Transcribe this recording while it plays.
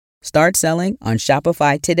Start selling on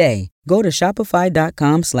Shopify today. Go to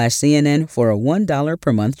shopify.com/CNN for a $1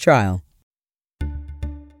 per month trial.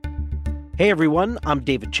 Hey everyone, I'm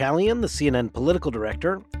David Chalian, the CNN political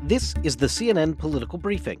director. This is the CNN Political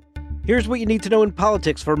Briefing. Here's what you need to know in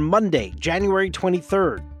politics for Monday, January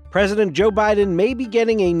 23rd. President Joe Biden may be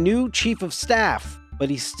getting a new chief of staff,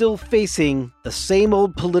 but he's still facing the same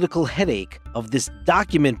old political headache of this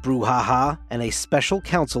document brouhaha and a special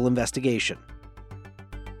counsel investigation.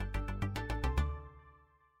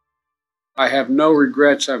 I have no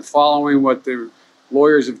regrets. I'm following what the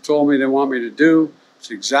lawyers have told me they want me to do. It's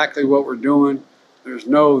exactly what we're doing. There's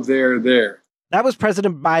no there. That was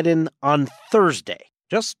President Biden on Thursday,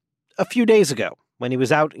 just a few days ago, when he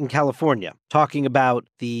was out in California talking about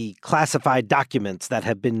the classified documents that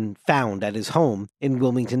have been found at his home in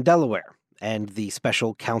Wilmington, Delaware, and the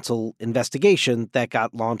special counsel investigation that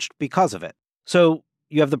got launched because of it. So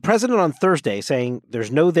you have the president on Thursday saying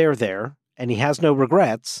there's no there, and he has no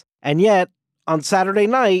regrets. And yet, on Saturday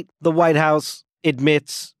night, the White House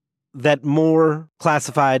admits that more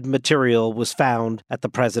classified material was found at the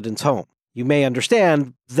president's home. You may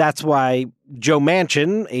understand that's why Joe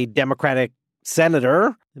Manchin, a Democratic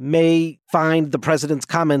senator, may find the president's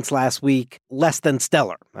comments last week less than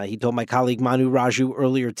stellar. He told my colleague Manu Raju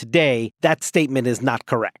earlier today that statement is not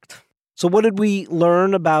correct. So what did we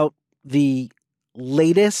learn about the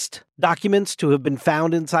latest documents to have been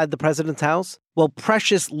found inside the president's house? Well,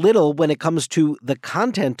 precious little when it comes to the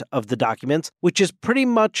content of the documents, which is pretty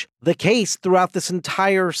much the case throughout this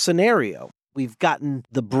entire scenario. We've gotten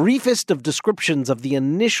the briefest of descriptions of the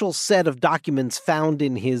initial set of documents found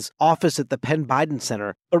in his office at the Penn Biden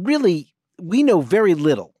Center, but really, we know very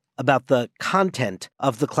little about the content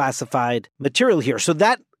of the classified material here. So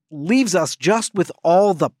that leaves us just with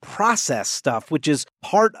all the process stuff, which is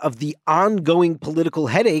part of the ongoing political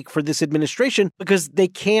headache for this administration because they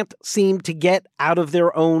can't seem to get out of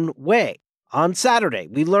their own way. On Saturday,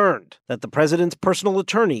 we learned that the president's personal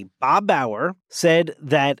attorney, Bob Bauer, said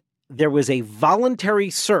that there was a voluntary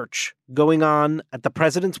search going on at the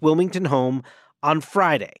president's Wilmington home on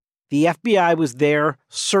Friday. The FBI was there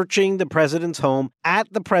searching the president's home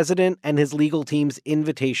at the president and his legal team's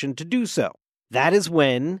invitation to do so. That is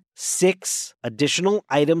when 6 additional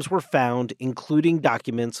items were found, including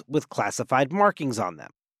documents with classified markings on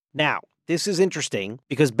them. Now, this is interesting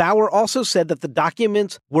because Bauer also said that the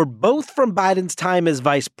documents were both from Biden's time as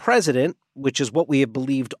vice president, which is what we have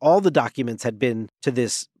believed all the documents had been to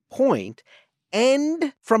this point,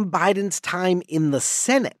 and from Biden's time in the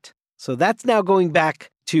Senate. So that's now going back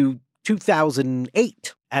to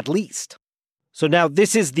 2008, at least. So now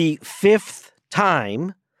this is the 5th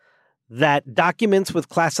time that documents with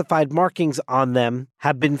classified markings on them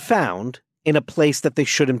have been found in a place that they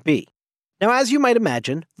shouldn't be. Now, as you might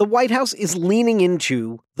imagine, the White House is leaning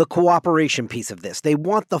into the cooperation piece of this. They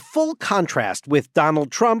want the full contrast with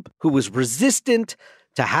Donald Trump, who was resistant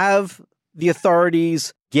to have the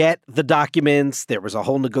authorities get the documents. There was a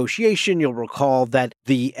whole negotiation. You'll recall that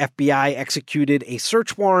the FBI executed a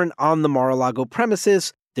search warrant on the Mar-a-Lago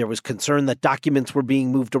premises. There was concern that documents were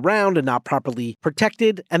being moved around and not properly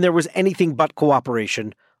protected, and there was anything but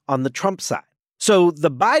cooperation on the Trump side. So the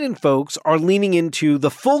Biden folks are leaning into the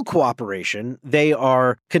full cooperation they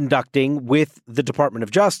are conducting with the Department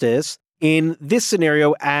of Justice in this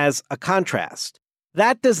scenario as a contrast.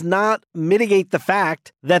 That does not mitigate the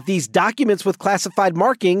fact that these documents with classified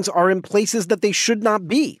markings are in places that they should not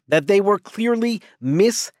be, that they were clearly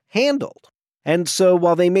mishandled. And so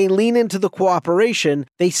while they may lean into the cooperation,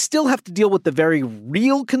 they still have to deal with the very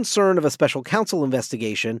real concern of a special counsel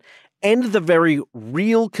investigation and the very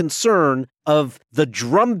real concern of the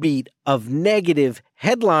drumbeat of negative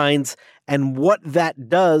headlines and what that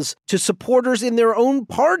does to supporters in their own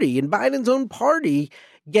party, in Biden's own party,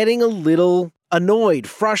 getting a little annoyed,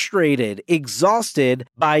 frustrated, exhausted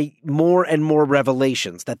by more and more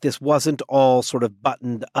revelations that this wasn't all sort of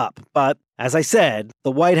buttoned up. But as I said,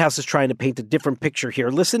 the White House is trying to paint a different picture here.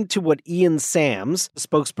 Listen to what Ian Sams,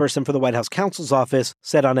 spokesperson for the White House counsel's office,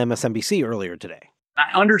 said on MSNBC earlier today.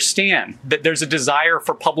 I understand that there's a desire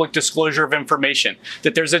for public disclosure of information,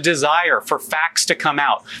 that there's a desire for facts to come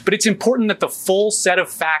out. But it's important that the full set of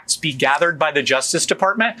facts be gathered by the Justice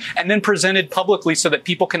Department and then presented publicly so that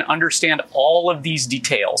people can understand all of these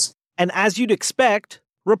details. And as you'd expect,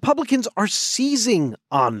 Republicans are seizing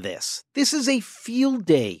on this. This is a field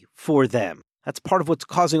day for them. That's part of what's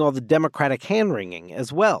causing all the Democratic hand-wringing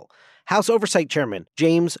as well. House Oversight Chairman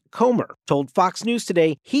James Comer told Fox News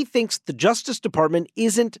today he thinks the Justice Department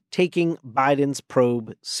isn't taking Biden's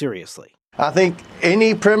probe seriously. I think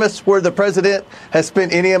any premise where the president has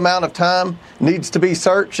spent any amount of time needs to be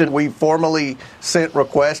searched, and we formally sent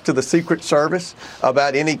requests to the Secret Service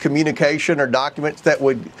about any communication or documents that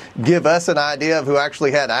would give us an idea of who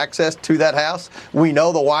actually had access to that house. We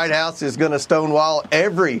know the White House is going to stonewall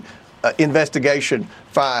every investigation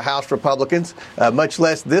by House Republicans, much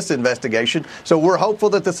less this investigation. So we're hopeful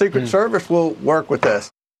that the Secret Service will work with us.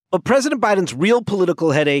 But President Biden's real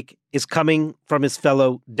political headache is coming from his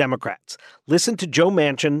fellow Democrats. Listen to Joe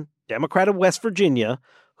Manchin, Democrat of West Virginia,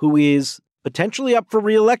 who is potentially up for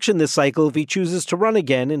re-election this cycle if he chooses to run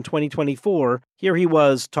again in 2024. Here he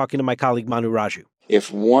was talking to my colleague Manu Raju.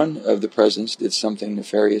 If one of the presidents did something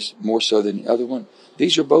nefarious more so than the other one,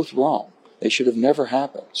 these are both wrong. They should have never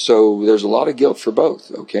happened. So there's a lot of guilt for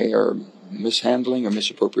both, okay, or mishandling or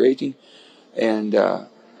misappropriating. And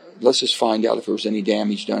let's just find out if there was any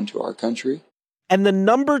damage done to our country. And the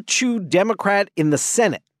number 2 Democrat in the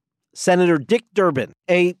Senate, Senator Dick Durbin,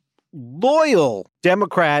 a loyal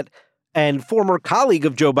Democrat and former colleague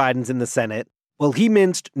of Joe Biden's in the Senate, well, he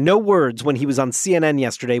minced no words when he was on CNN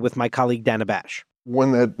yesterday with my colleague Dana Bash.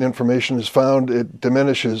 When that information is found, it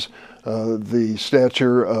diminishes the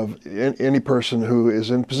stature of any person who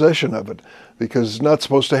is in possession of it, because it's not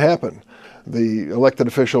supposed to happen. The elected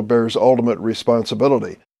official bears ultimate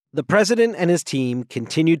responsibility. The president and his team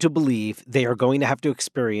continue to believe they are going to have to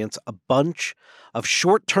experience a bunch of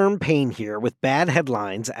short-term pain here with bad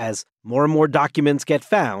headlines as more and more documents get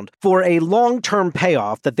found for a long-term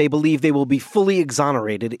payoff that they believe they will be fully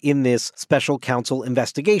exonerated in this special counsel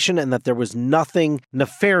investigation and that there was nothing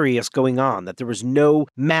nefarious going on, that there was no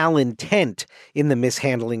malintent in the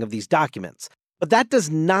mishandling of these documents. But that does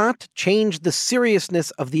not change the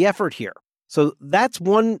seriousness of the effort here. So that's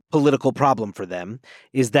one political problem for them,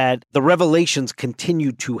 is that the revelations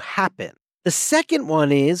continue to happen. The second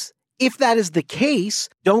one is, if that is the case,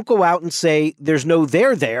 don't go out and say there's no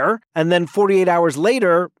there, and then 48 hours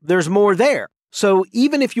later, there's more there. So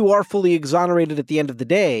even if you are fully exonerated at the end of the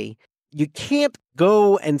day, you can't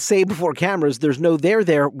go and say before cameras there's no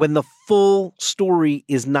there when the full story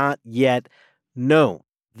is not yet known.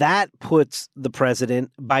 That puts the president,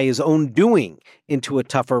 by his own doing, into a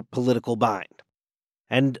tougher political bind.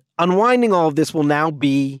 And unwinding all of this will now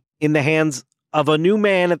be in the hands of a new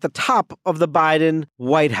man at the top of the Biden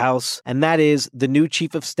White House, and that is the new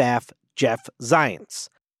chief of staff, Jeff Zients.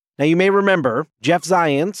 Now, you may remember, Jeff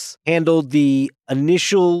Zients handled the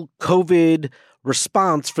initial COVID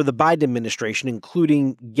response for the Biden administration,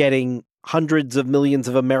 including getting hundreds of millions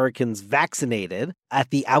of Americans vaccinated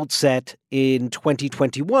at the outset in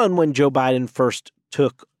 2021 when Joe Biden first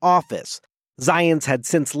took office. Zients had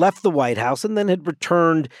since left the White House and then had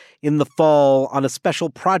returned in the fall on a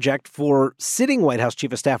special project for sitting White House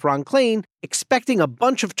Chief of Staff Ron Klain, expecting a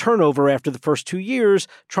bunch of turnover after the first 2 years,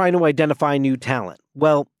 trying to identify new talent.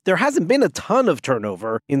 Well, there hasn't been a ton of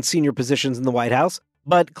turnover in senior positions in the White House,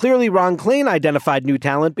 but clearly Ron Klain identified new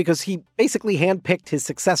talent because he basically handpicked his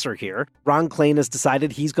successor here. Ron Klain has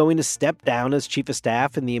decided he's going to step down as chief of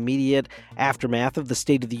staff in the immediate aftermath of the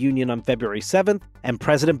State of the Union on February 7th, and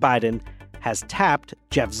President Biden has tapped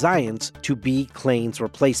Jeff Zients to be Klain's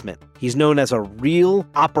replacement. He's known as a real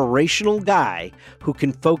operational guy who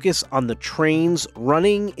can focus on the train's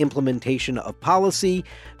running implementation of policy,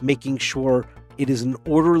 making sure it is an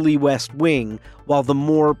orderly West Wing, while the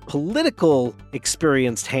more political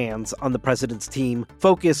experienced hands on the president's team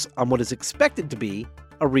focus on what is expected to be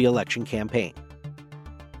a re-election campaign.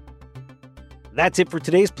 That's it for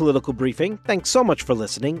today's political briefing. Thanks so much for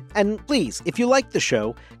listening. And please, if you like the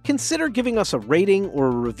show, consider giving us a rating or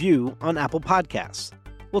a review on Apple Podcasts.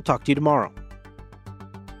 We'll talk to you tomorrow.